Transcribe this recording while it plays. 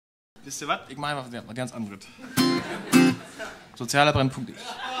Wisst ihr was? Ich mache einfach was ganz anderes. Sozialer Brennpunkt.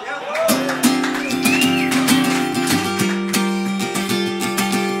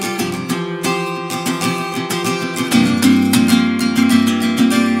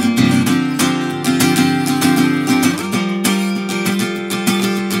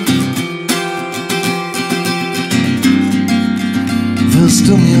 Wirst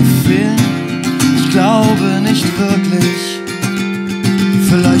du mir fehlen? Ich glaube nicht wirklich.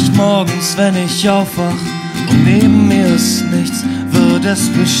 Vielleicht morgens, wenn ich aufwach und neben mir ist nichts, wird es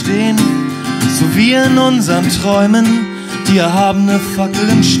bestehen. So wie in unseren Träumen, die erhabene Fackel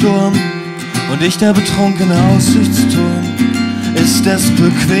im Sturm und ich der betrunkene Aussichtsturm. Ist es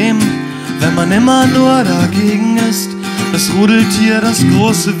bequem, wenn man immer nur dagegen ist? Das Rudeltier, das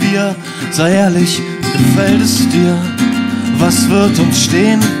große Wir, sei ehrlich, gefällt es dir? Was wird uns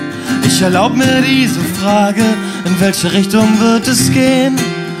stehen? Ich erlaub mir diese Frage, in welche Richtung wird es gehen?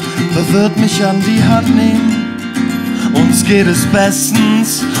 Wer wird mich an die Hand nehmen? Uns geht es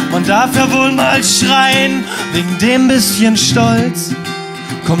bestens, man darf ja wohl mal schreien, wegen dem bisschen Stolz.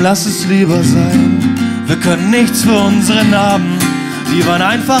 Komm, lass es lieber sein, wir können nichts für unsere Narben, die waren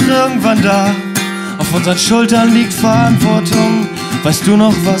einfach irgendwann da. Auf unseren Schultern liegt Verantwortung, weißt du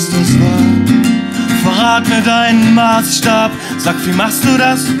noch, was das war? Verrat mir deinen Maßstab, sag, wie machst du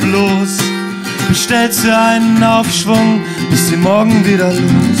das bloß? Bestellst dir einen Aufschwung, bis den Morgen wieder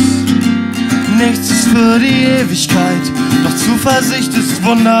los. Nichts ist für die Ewigkeit, doch Zuversicht ist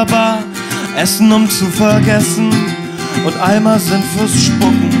wunderbar. Essen, um zu vergessen, und Eimer sind fürs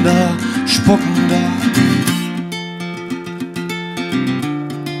Spucken da, Spucken da.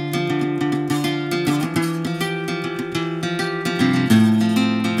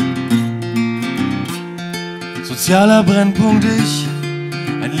 Sozialer Brennpunkt, ich,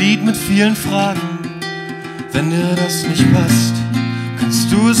 ein Lied mit vielen Fragen. Wenn dir das nicht passt,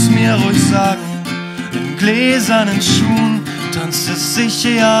 kannst du es mir ruhig sagen. In gläsernen Schuhen tanzt es sicher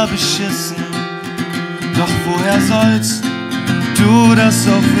ja beschissen. Doch woher sollst du das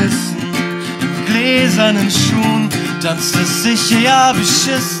auch wissen? In gläsernen Schuhen tanzt es sicher ja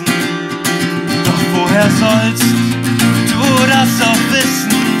beschissen. Doch woher sollst du das auch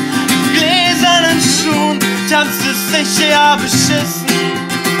wissen? In gläsernen Schuhen tanzt es sicher ja beschissen.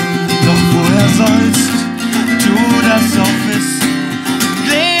 Doch woher sollst du das auch wissen? In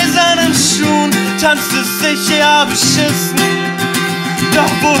gläsernen Schuhen tanzt es sicher ja beschissen.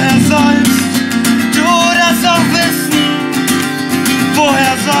 Doch woher sollst du das auch wissen?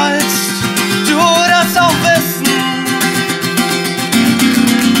 Woher sollst du das auch wissen?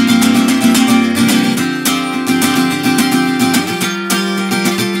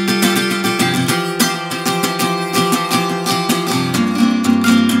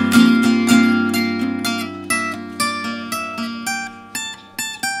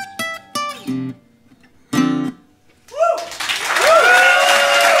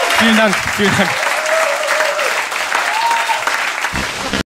 Vielen Dank, vielen Dank.